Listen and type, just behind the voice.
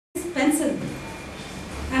pencil.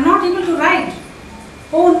 I am not able to write.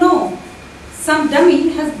 Oh no, some dummy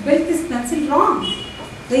has built this pencil wrong.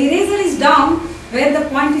 The eraser is down where the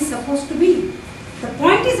point is supposed to be. The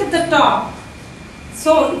point is at the top,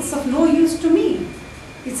 so it's of no use to me.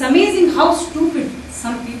 It's amazing how stupid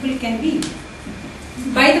some people can be.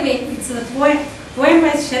 By the way, it's a poem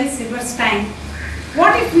by Shel Silverstein.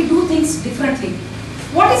 What if we do things differently?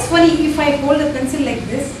 What is funny if I hold a pencil like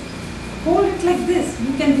this? Hold it like this.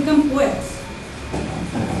 You can become poets.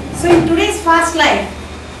 So in today's fast life,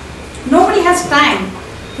 nobody has time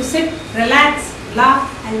to sit, relax, laugh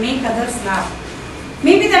and make others laugh.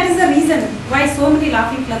 Maybe that is the reason why so many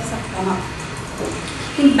laughing clubs have come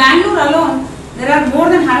up. In Bangalore alone, there are more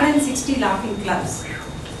than 160 laughing clubs.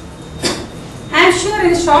 I am sure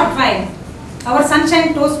in a short while, our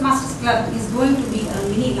Sunshine Toastmasters Club is going to be a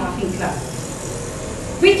mini laughing club.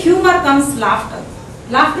 With humor comes laughter.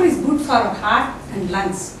 Laughter is good for our heart and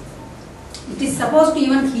lungs. It is supposed to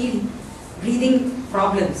even heal breathing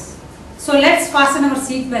problems. So let's fasten our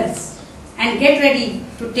seatbelts and get ready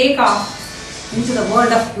to take off into the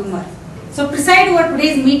world of humor. So preside over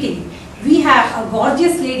today's meeting, we have a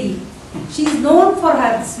gorgeous lady. She is known for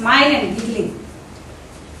her smile and giggling.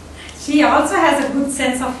 She also has a good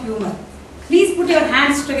sense of humor. Please put your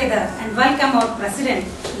hands together and welcome our President,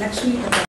 Lakshmi.